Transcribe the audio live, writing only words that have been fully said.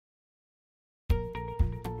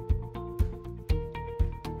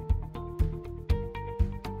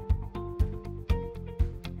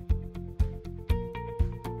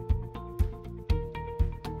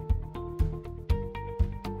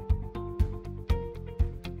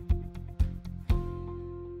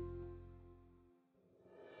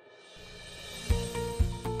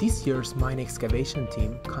This year's mine excavation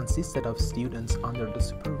team consisted of students under the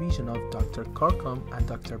supervision of Dr. Karkam and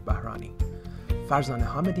Dr. Bahrani, Farzan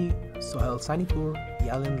Hamidi, Sohail Sanipur,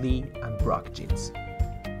 Yalen Lee, and Brock Jins.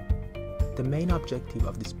 The main objective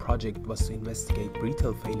of this project was to investigate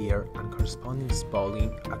brittle failure and corresponding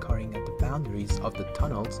spalling occurring at the boundaries of the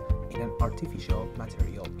tunnels in an artificial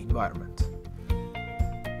material environment.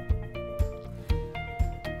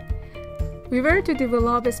 We were to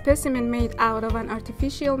develop a specimen made out of an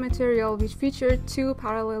artificial material which featured two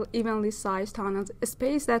parallel evenly sized tunnels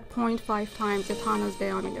spaced at 0.5 times the tunnel's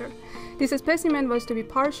diameter. This specimen was to be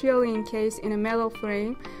partially encased in a metal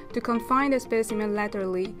frame to confine the specimen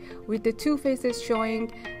laterally, with the two faces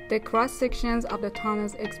showing the cross-sections of the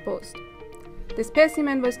tunnels exposed. The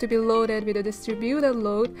specimen was to be loaded with a distributed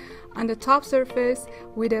load on the top surface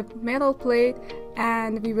with a metal plate,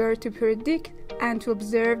 and we were to predict and to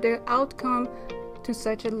observe the outcome to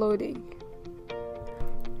such a loading.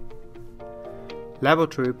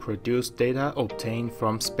 Laboratory produced data obtained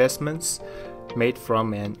from specimens made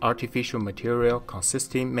from an artificial material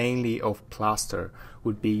consisting mainly of plaster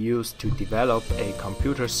would be used to develop a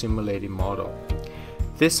computer-simulated model.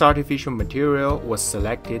 This artificial material was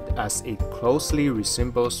selected as it closely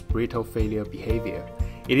resembles brittle failure behavior.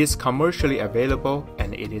 It is commercially available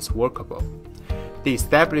and it is workable. The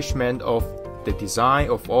establishment of the design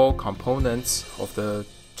of all components of the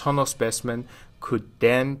tunnel specimen could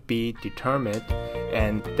then be determined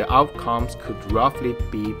and the outcomes could roughly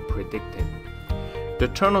be predicted. The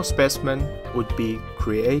tunnel specimen would be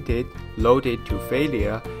created, loaded to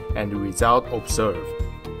failure, and the result observed.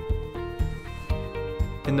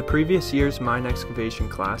 In the previous year's mine excavation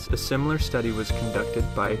class, a similar study was conducted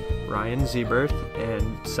by Ryan Zeberth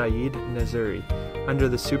and Saeed Nazuri under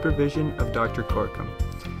the supervision of Dr. Korkum.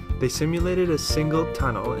 They simulated a single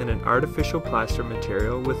tunnel in an artificial plaster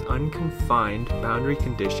material with unconfined boundary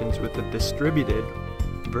conditions with a distributed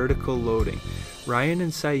vertical loading. Ryan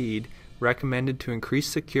and Saeed recommended to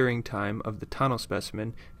increase the curing time of the tunnel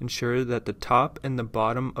specimen, ensure that the top and the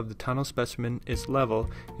bottom of the tunnel specimen is level,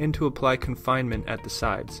 and to apply confinement at the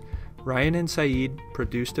sides. Ryan and Saeed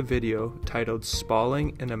produced a video titled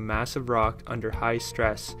Spalling in a Massive Rock Under High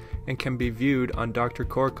Stress and can be viewed on Dr.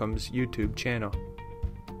 Korkum's YouTube channel.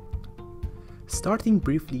 Starting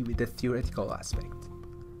briefly with the theoretical aspect.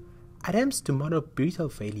 Attempts to model brittle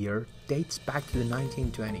failure dates back to the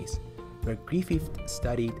 1920s, where Griffith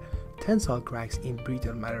studied tensile cracks in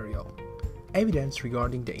brittle material. Evidence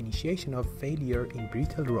regarding the initiation of failure in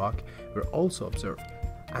brittle rock were also observed,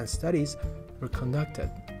 and studies were conducted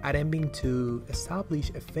attempting to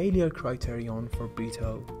establish a failure criterion for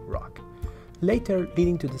brittle rock, later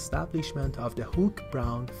leading to the establishment of the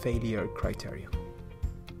Hooke-Brown failure criterion.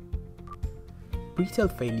 Brittle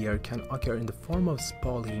failure can occur in the form of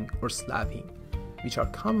spalling or slabbing, which are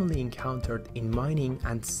commonly encountered in mining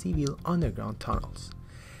and civil underground tunnels.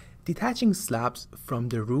 Detaching slabs from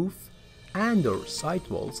the roof and/or side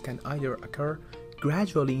walls can either occur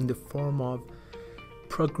gradually in the form of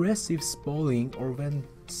progressive spalling or when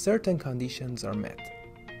certain conditions are met,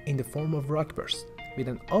 in the form of rock burst, with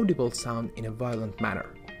an audible sound in a violent manner.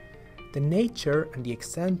 The nature and the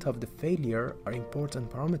extent of the failure are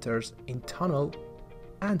important parameters in tunnel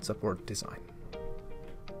and support design.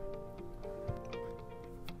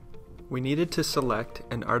 We needed to select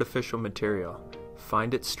an artificial material,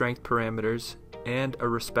 find its strength parameters, and a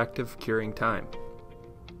respective curing time.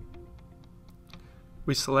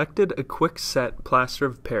 We selected a quick-set plaster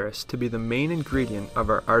of Paris to be the main ingredient of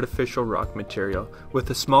our artificial rock material, with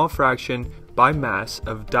a small fraction by mass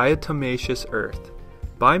of diatomaceous earth.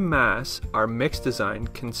 By mass, our mix design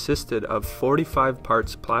consisted of 45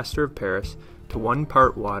 parts plaster of Paris to 1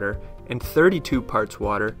 part water and 32 parts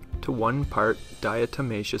water to 1 part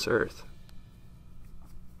diatomaceous earth.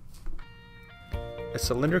 A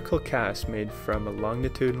cylindrical cast made from a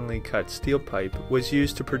longitudinally cut steel pipe was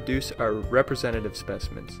used to produce our representative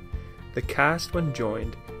specimens. The cast, when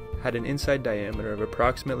joined, had an inside diameter of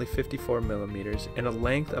approximately 54 millimeters and a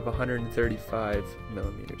length of 135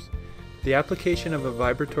 millimeters. The application of a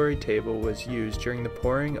vibratory table was used during the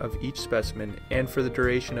pouring of each specimen and for the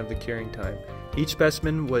duration of the curing time. Each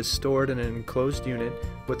specimen was stored in an enclosed unit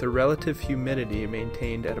with a relative humidity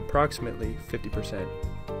maintained at approximately 50%.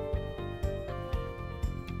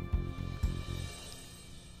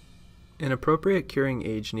 An appropriate curing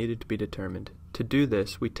age needed to be determined. To do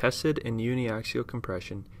this, we tested in uniaxial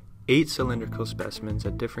compression 8 cylindrical specimens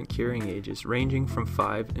at different curing ages ranging from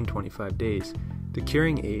 5 and 25 days. The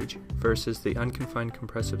curing age versus the unconfined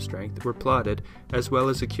compressive strength were plotted, as well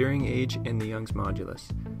as the curing age and the Young's modulus.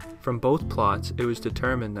 From both plots, it was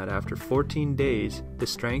determined that after 14 days, the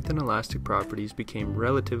strength and elastic properties became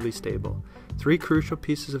relatively stable. 3 crucial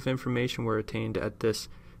pieces of information were attained at this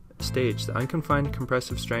stage: the unconfined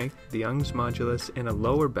compressive strength, the Young's modulus, and a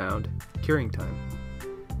lower bound curing time.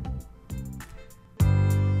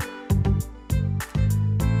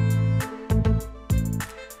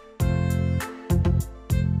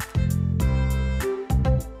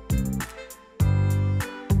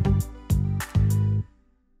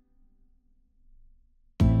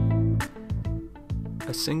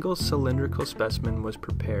 A single cylindrical specimen was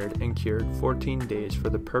prepared and cured 14 days for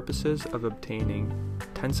the purposes of obtaining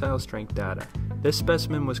tensile strength data. This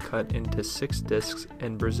specimen was cut into 6 discs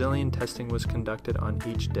and Brazilian testing was conducted on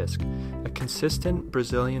each disc. A consistent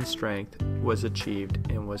Brazilian strength was achieved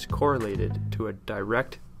and was correlated to a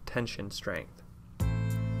direct tension strength.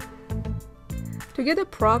 To get the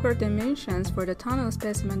proper dimensions for the tunnel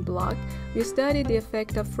specimen block, we studied the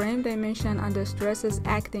effect of frame dimension on the stresses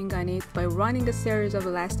acting on it by running a series of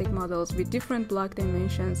elastic models with different block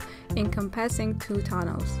dimensions encompassing 2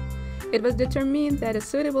 tunnels. It was determined that a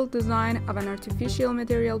suitable design of an artificial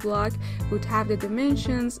material block would have the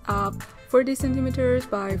dimensions of 40 cm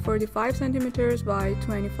by 45 cm by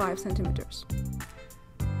 25 cm.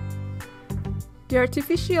 The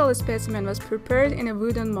artificial specimen was prepared in a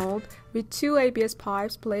wooden mold with 2 ABS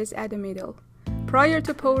pipes placed at the middle. Prior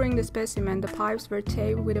to pouring the specimen, the pipes were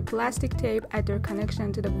taped with a plastic tape at their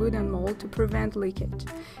connection to the wooden mold to prevent leakage.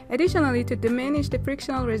 Additionally, to diminish the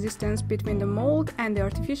frictional resistance between the mold and the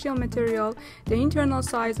artificial material, the internal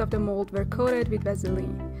sides of the mold were coated with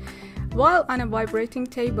Vaseline. While on a vibrating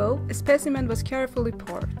table, a specimen was carefully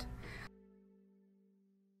poured.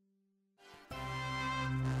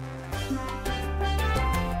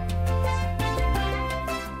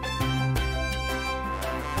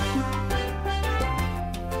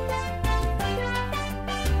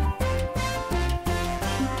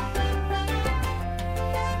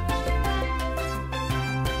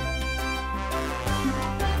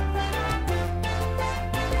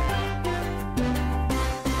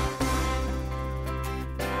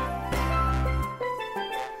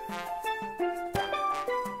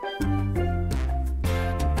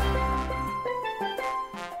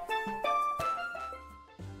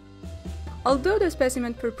 Although the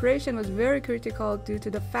specimen preparation was very critical due to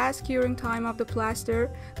the fast curing time of the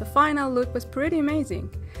plaster, the final look was pretty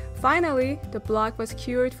amazing. Finally, the block was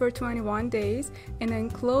cured for 21 days in an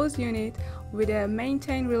enclosed unit with a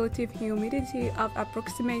maintained relative humidity of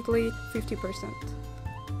approximately 50%.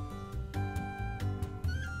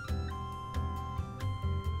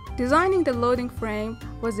 Designing the loading frame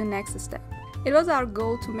was the next step. It was our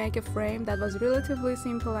goal to make a frame that was relatively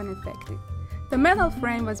simple and effective. The metal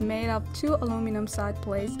frame was made of 2 aluminum side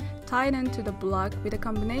plates tightened to the block with a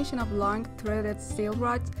combination of long threaded steel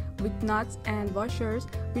rods with nuts and washers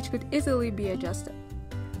which could easily be adjusted.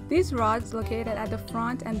 These rods located at the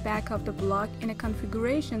front and back of the block in a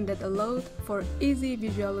configuration that allowed for easy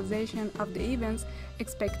visualization of the events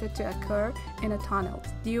expected to occur in the tunnels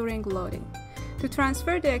during loading. To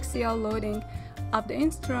transfer the axial loading of the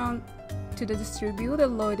instrument to the distributed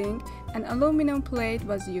loading, an aluminum plate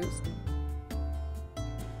was used.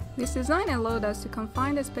 This design allowed us to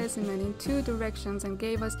confine the specimen in 2 directions and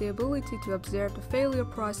gave us the ability to observe the failure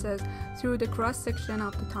process through the cross-section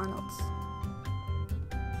of the tunnels.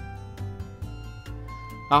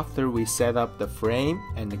 After we set up the frame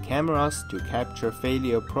and the cameras to capture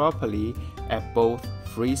failure properly at both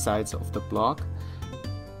free sides of the block,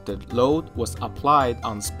 the load was applied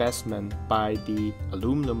on the specimen by the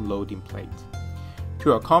aluminum loading plate.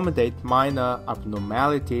 To accommodate minor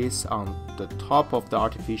abnormalities on the top of the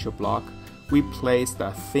artificial block, we placed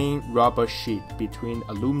a thin rubber sheet between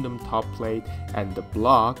aluminum top plate and the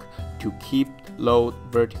block to keep load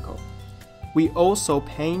vertical. We also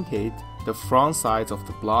painted the front sides of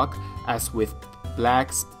the block as with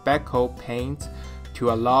black speckle paint to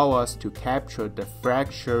allow us to capture the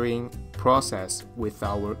fracturing process with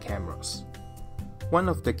our cameras. One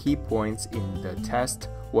of the key points in the test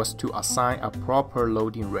was to assign a proper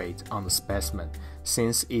loading rate on the specimen,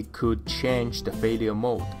 since it could change the failure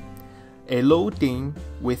mode. A loading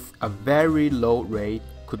with a very low rate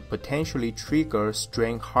could potentially trigger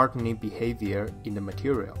strain hardening behavior in the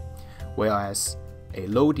material, whereas a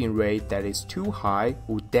loading rate that is too high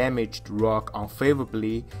would damage the rock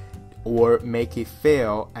unfavorably or make it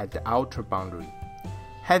fail at the outer boundary.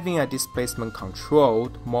 Having a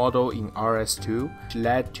displacement-controlled model in RS2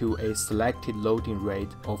 led to a selected loading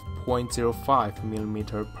rate of 0.05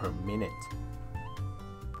 mm per minute.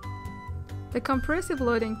 The compressive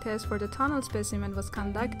loading test for the tunnel specimen was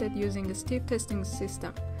conducted using a stiff testing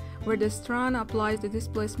system, where the strain applies the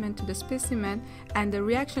displacement to the specimen and the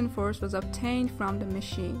reaction force was obtained from the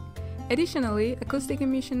machine. Additionally, acoustic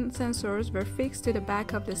emission sensors were fixed to the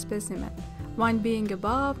back of the specimen, one being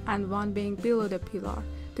above and one being below the pillar,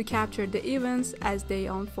 to capture the events as they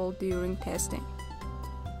unfold during testing.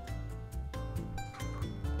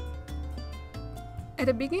 At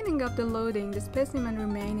the beginning of the loading, the specimen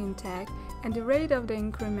remained intact and the rate of the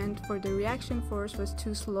increment for the reaction force was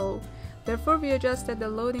too slow. Therefore, we adjusted the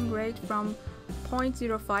loading rate from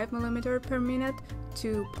 0.05 mm per minute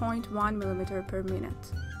to 0.1 mm per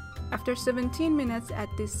minute. After 17 minutes at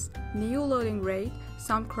this new loading rate,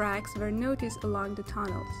 some cracks were noticed along the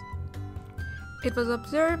tunnels. It was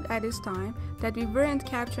observed at this time that we weren't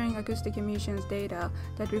capturing acoustic emissions data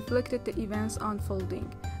that reflected the events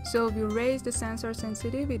unfolding, so we raised the sensor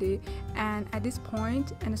sensitivity and at this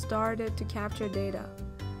point started to capture data.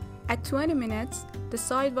 At 20 minutes, the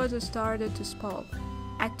sidewalls started to spall.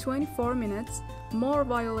 At 24 minutes, more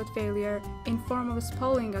violet failure in form of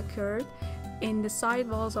spalling occurred in the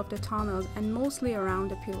sidewalls of the tunnels and mostly around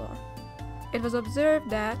the pillar. It was observed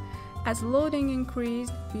that as loading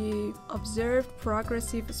increased, we observed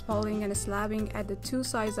progressive spalling and slabbing at the two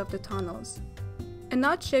sides of the tunnels. A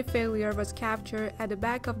nut-shaped failure was captured at the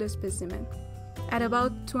back of the specimen. At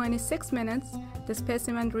about 26 minutes, the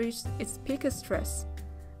specimen reached its peak stress.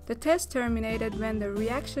 The test terminated when the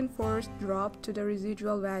reaction force dropped to the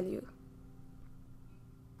residual value.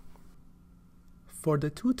 For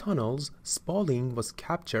the two tunnels, spalling was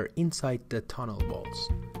captured inside the tunnel walls.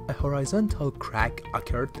 A horizontal crack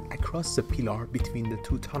occurred across the pillar between the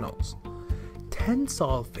two tunnels.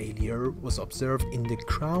 Tensile failure was observed in the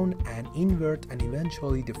crown and invert and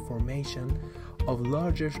eventually the formation of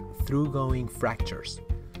larger through-going fractures.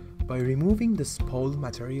 By removing the spalled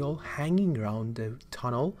material hanging around the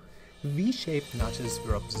tunnel, V-shaped notches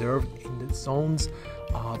were observed in the zones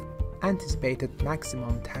of anticipated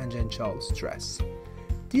maximum tangential stress.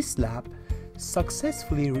 This lab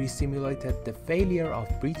successfully resimulated the failure of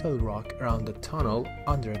brittle rock around the tunnel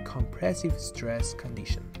under a compressive stress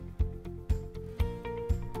condition.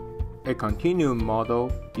 A continuum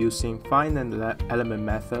model using finite element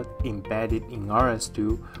method embedded in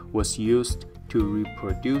RS2 was used to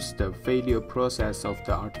reproduce the failure process of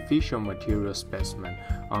the artificial material specimen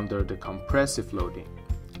under the compressive loading.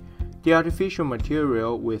 The artificial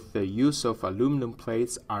material with the use of aluminum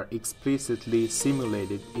plates are explicitly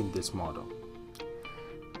simulated in this model.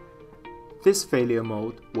 This failure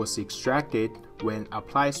mode was extracted when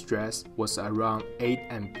applied stress was around 8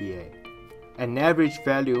 MPa. An average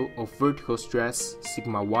value of vertical stress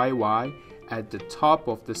sigma YY at the top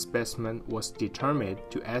of the specimen was determined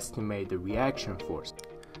to estimate the reaction force.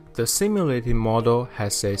 The simulated model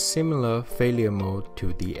has a similar failure mode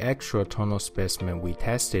to the actual tunnel specimen we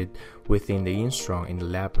tested within the instron in the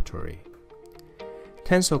laboratory.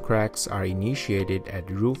 Tensile cracks are initiated at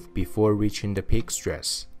the roof before reaching the peak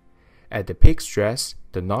stress. At the peak stress,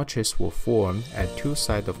 the notches will form at two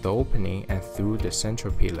sides of the opening and through the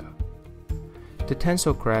central pillar. The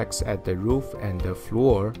tensile cracks at the roof and the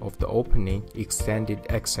floor of the opening extended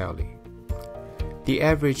axially. The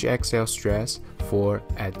average axial stress for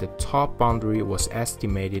at the top boundary was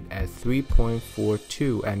estimated at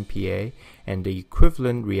 3.42 MPa and the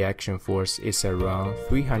equivalent reaction force is around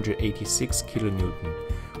 386 kN,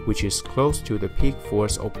 which is close to the peak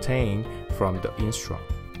force obtained from the instron.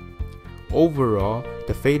 Overall,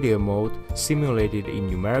 the failure mode simulated in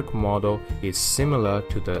numerical model is similar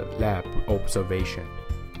to the lab observation.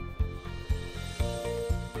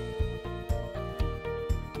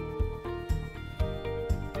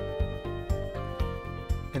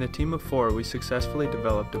 In a team of 4, we successfully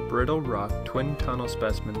developed a brittle rock twin tunnel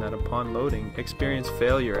specimen that upon loading experienced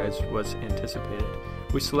failure as was anticipated.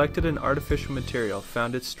 We selected an artificial material,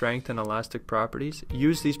 found its strength and elastic properties,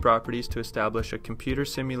 used these properties to establish a computer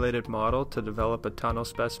simulated model to develop a tunnel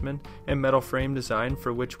specimen and metal frame design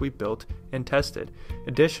for which we built and tested.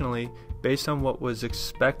 Additionally, based on what was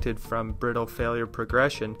expected from brittle failure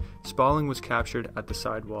progression, spalling was captured at the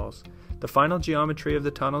sidewalls. The final geometry of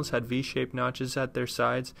the tunnels had V-shaped notches at their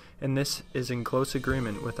sides, and this is in close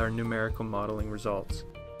agreement with our numerical modeling results.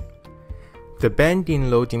 The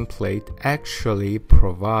bending loading plate actually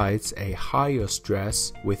provides a higher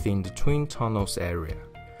stress within the twin tunnels area.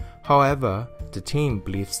 However, the team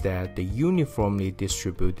believes that the uniformly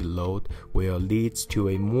distributed load will lead to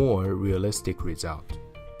a more realistic result.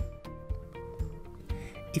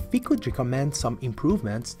 If we could recommend some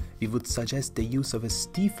improvements, we would suggest the use of a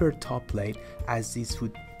stiffer top plate, as this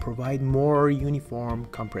would provide more uniform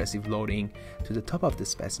compressive loading to the top of the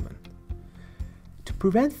specimen. To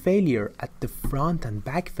prevent failure at the front and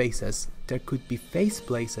back faces, there could be face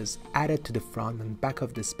places added to the front and back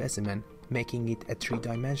of the specimen, making it a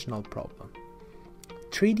three-dimensional problem.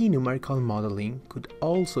 3D numerical modeling could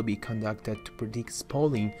also be conducted to predict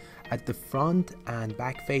spalling at the front and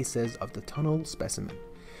back faces of the tunnel specimen.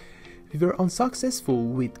 We were unsuccessful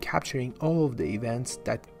with capturing all of the events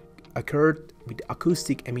that occurred with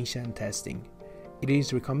acoustic emission testing. It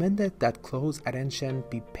is recommended that close attention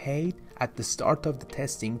be paid at the start of the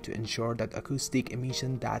testing to ensure that acoustic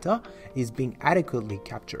emission data is being adequately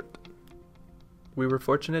captured. We were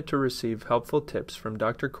fortunate to receive helpful tips from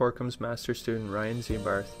Dr. Corcom's master student Ryan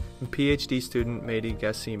Zebarth and PhD student Mehdi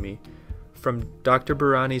Ghassemi, from Dr.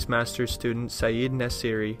 Barani's master student Saeed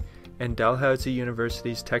Nasiri, and Dalhousie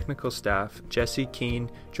University's technical staff Jesse Keene,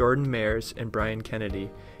 Jordan Mayers, and Brian Kennedy,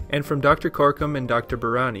 and from Dr. Corcom and Dr.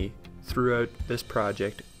 Barani throughout this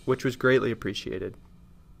project, which was greatly appreciated.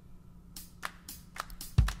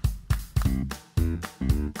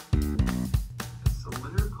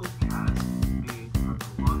 Cylindrical cast made from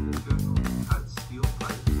the longitudinally cut steel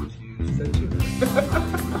pipe was used to represent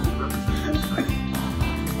the site.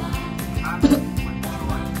 The cast, when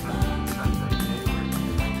joined, had the set that they were.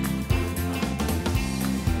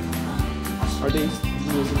 Are they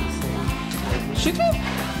using the same? Should you?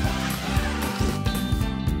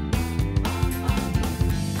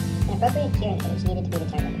 An appropriate curing age needed to be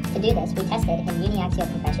determined. To do this, we tested in uniaxial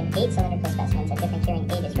compression 8 cylindrical specimens at different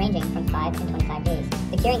curing ages ranging from 5 and 25 days.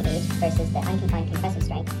 The curing age versus the unconfined compressive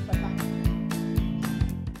strength